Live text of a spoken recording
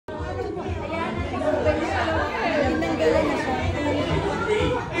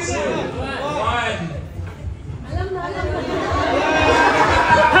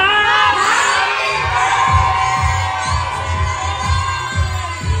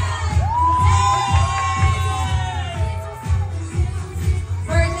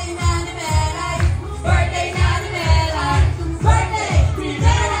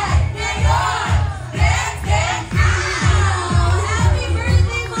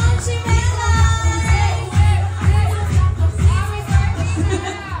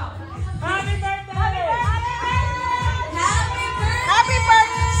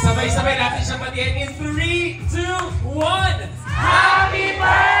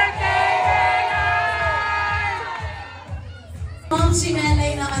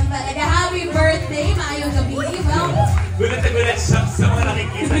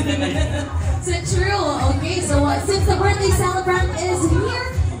So true. Okay, so since the birthday celebrant is here,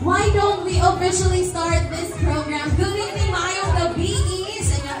 why don't we officially start this program? Good evening, maayong gabi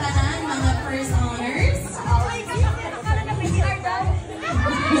sa inyo tanan, mga first honors.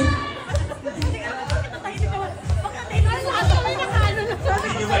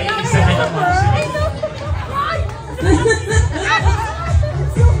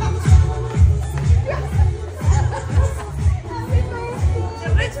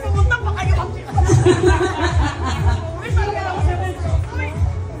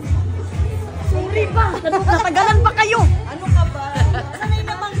 Sorry pa, natagalan pa kayo. Ano ka ba? Sanay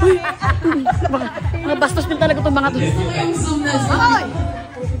naman kami. Mga bastos din talaga itong mga to. Gusto ko yung zoom na zoom. Ay!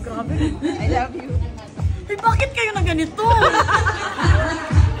 Grabe. I love you. Eh, bakit kayo na ganito?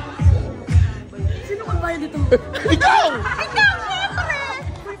 Sino magbayad dito? Ikaw! Ikaw, siyempre!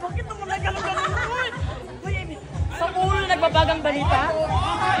 Uy, bakit naman na ganun-ganun? Uy, sa ulo nagbabagang balita?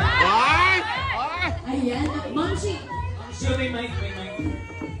 Ayan, Mamshi. Sure, may mic, may mic.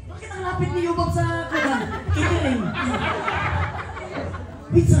 Bakit ang lapit ni Yubab sa kagan? Kikirin.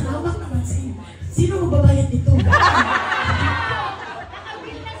 Wait, salamat naman sa inyo. Sino magbabayad dito?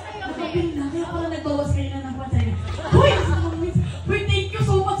 Nakabil na. Kaya pala nagbawas kayo na ng patay. Uy! Uy, thank you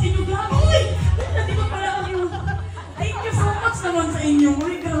so much sa inyo. Grabe! Uy! Nandito pala kayo. Thank you so much naman sa inyo.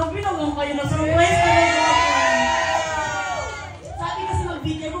 Uy, grabe naman kayo na surprise na naman. Sabi kasi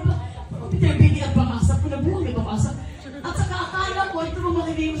mag-video ko ba? Video at pamasap ko na buong may pamasap. At saka akala ko, ito mo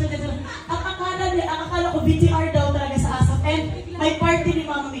makibigay mo sa dyan. At akala ko VTR daw talaga sa asap. And may party ni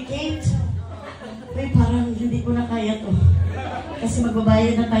Mama Mikate. Uy, parang hindi ko na kaya to. Kasi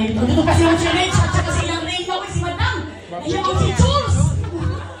magbabayad na tayo dito. Dito kasi yung Chirich at saka si Ilang Reyna. Uy, si Madam. Ayan ako si Jules.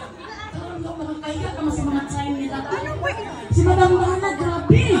 Parang hindi ako makakaya ka mas mga time nila. Si Madam Lana,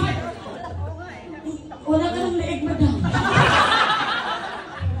 grabe. Wala ka ng leeg, Madam.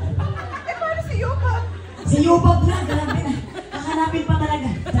 Si Yubab na, grabe na. Kakanapin pa talaga.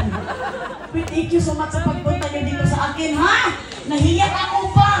 Thank you so much sa pagpunta niyo dito sa akin, ha? Nahiyak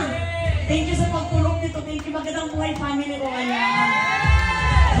ako pa. Thank you sa pagtulong dito. Thank you. Magandang buhay family ko kaya.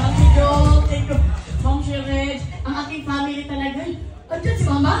 Ma'am si Joe, thank you. Ma'am si Reg, ang aking family talaga. Andiyan si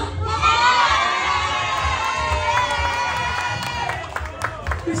Mama?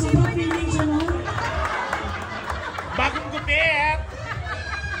 Sobrang feeling siya, no? Bagong gupit!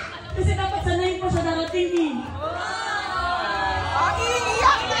 Kasi dapat sanayin pa siya darating eh.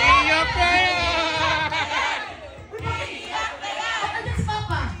 Iiyak pa yan! Andiyan si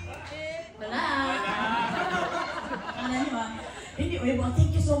Papa? Wala. Ano nyo ah? Hindi,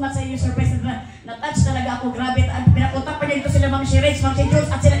 thank you so much sa inyo surprise. Na-touch talaga ako. Grabe. Pinapunta pa dito sila Ma'am Shirage, Ma'am si Jules,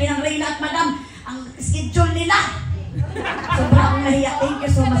 at sila Inang Reyna at Madam. Ang schedule nila. Sobrang akong nahiya. Thank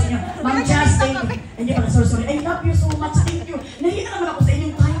you so much sa inyo. Ma'am Jazz, thank you. Hindi pala, sorry. I love you so much. Thank you. Nahiya naman ako sa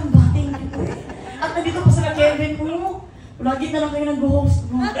inyong tayong ba. Thank you. At nandito pa sila Kevin ko. Lagi na lang kayo nag-host.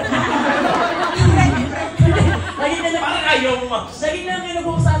 Lagi na lang ayaw mo, Ma'am. Lagi na lang kayo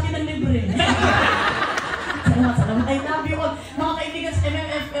nag-host sa akin ng libre. Salamat, salamat. I love you all. Mga kaibigan sa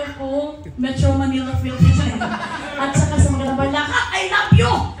MMFF ko, Metro Manila Philippines. At saka sa mga lahat, I love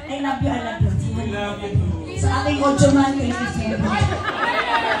you! I love you, I love you. I love you. Sa ating audio man, thank you so much.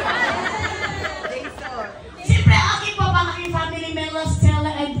 Siyempre, aking po ba, aking family members,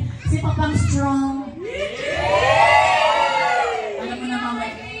 Stella and si Papang Strong. Alam mo na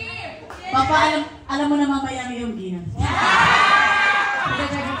mamaya. Papa, alam mo na mamaya ang iyong ginang.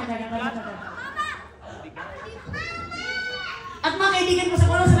 At mga kaibigan ko sa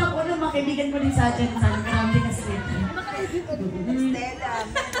kuno, mga kaibigan ko din sa atin. Grabe kasi.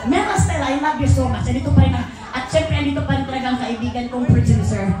 Mela Stella, I love you so much. Andito pa rin at syempre andito pa rin talagang kaibigan kong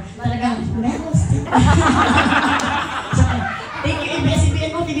producer. Talagang Mela Stella. Thank you,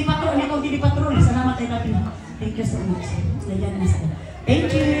 ABS-CBN mo, TV Patrol. Ikaw, TV Patrol. Salamat, I love you. Thank you so much.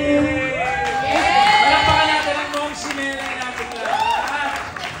 Thank you. Palakpakan natin ang buong si Melai natin lahat.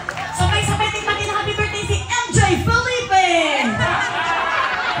 Sabay-sabay tingnan na happy birthday si MJ Felipe!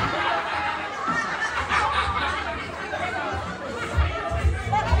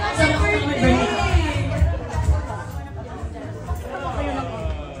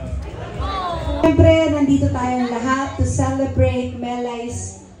 Siyempre, nandito tayong lahat to celebrate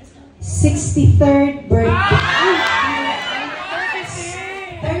Melai's 63rd birthday.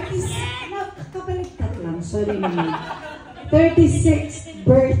 36 lang, sorry naman. 36th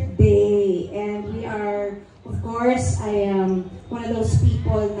birthday. And we are, of course, I am one of those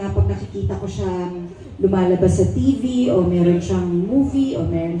people na pag nakikita ko siya lumalabas sa TV o meron siyang movie o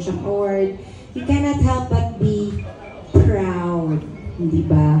meron siyang award, you cannot help but be proud, hindi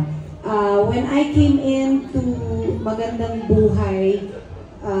ba? When I came into Magandang Buhay,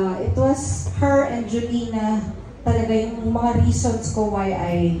 it was her and Julina talaga yung mga reasons ko why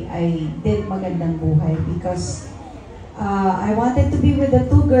I did Magandang Buhay, because I wanted to be with the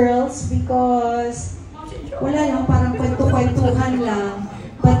two girls because wala lang, parang kwento-kwentuhan lang.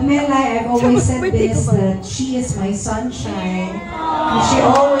 But Melai, I've always said this, that she is my sunshine. And she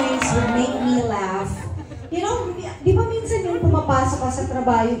always would make me laugh. You know, di ba minsan yung pumapasok ka sa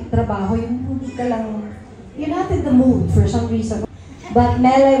trabaho, yung hindi ka lang, you're not in the mood for some reason. But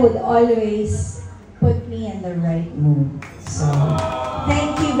Melai would always put me in the right mood. So,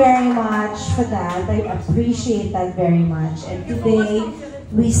 thank you very much for that. I appreciate that very much. And today,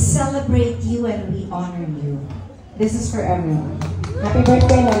 we celebrate you and we honor you. This is for everyone. Happy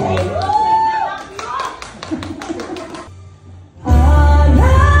birthday, Melai.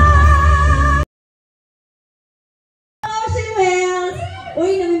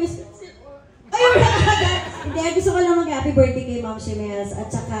 Uy, namimiss. Ay, hindi, gusto ko lang mag-happy birthday kay Ma'am Shimels.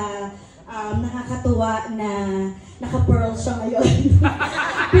 At saka, nakakatuwa na naka-pearl siya ngayon.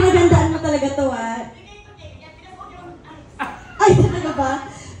 Pinagandaan mo talaga to, Ay, talaga ba?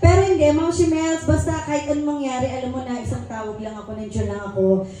 Pero hindi, Ma'am Shimels, basta kahit anong mangyari, alam mo na, isang tawag lang ako, nandiyan lang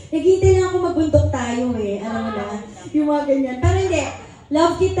ako. Naghihintay lang ako magbundok tayo alam mo na, yung mga ganyan. Pero hindi,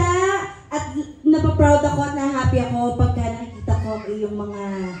 love kita, at napaproud ako at na-happy ako pagka nakikita ko ang iyong mga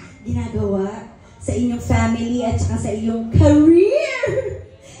ginagawa sa inyong family at saka sa iyong career.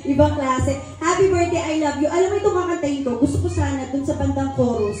 Ibang klase. Happy birthday, I love you. Alam mo itong kakantayin ko, gusto ko sana dun sa bandang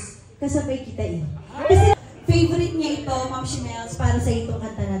chorus, kasabay kita Kasi favorite niya ito, Ma'am Shimels, para sa itong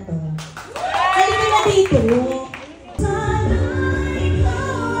kanta na to. Alam mo na dito.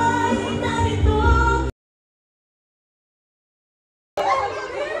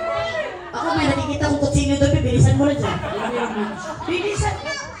 Ako may nakikita kong kutsinyo doon, bilisan mo na dyan. Bilisan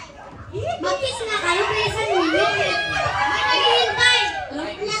mo. Mag-kiss na kayo, bilisan mo. May naghihintay.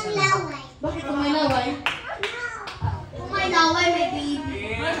 Walang laway. Bakit kung may laway? Kung may laway, may baby.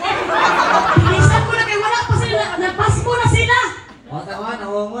 Bilisan mo na kayo, wala pa sila. Napas mo na sila. O, tama,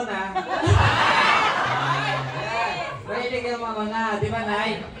 naungo na. Pwede ka mamuna, di ba,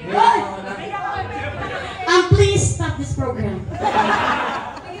 Nay? Pwede ka mamuna. Please stop this program.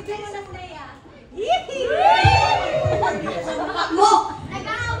 Mo!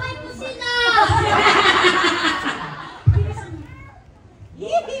 Nag-aaway po sila.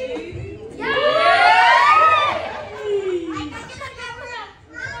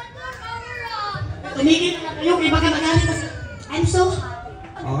 Tumigil na kayo, iba ka magalit. I'm so hot.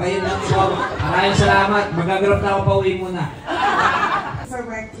 Okay lang po. Maraming salamat. Magagrap na ako, pauwi muna. For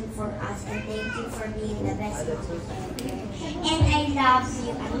working for us, and thank you for being the best teacher ever. And I love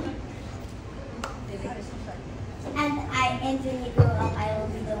you. And when you grow up, I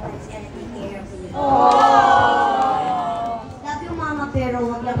will be the one who's gonna take care of you. Love you, Mama, pero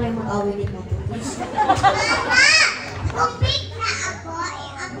wag lang kayo mag-away din natin. Mama! Kung big na ako,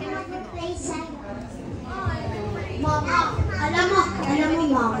 ako mag-play sa'yo. Mama, alam mo,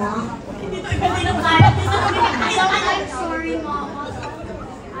 Mama. I'm sorry, Mama.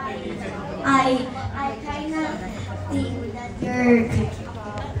 I kinda think that you're...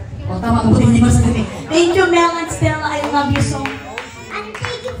 O, tama, mabuti hindi mo sasabihin. Thank you, Mel and Stella. I love you so much. And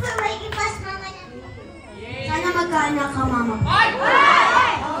thank you for waking us, Mama. Sana magkaanak ka, Mama.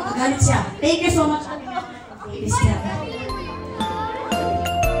 Magalit siya. Thank you so much. Baby Stella.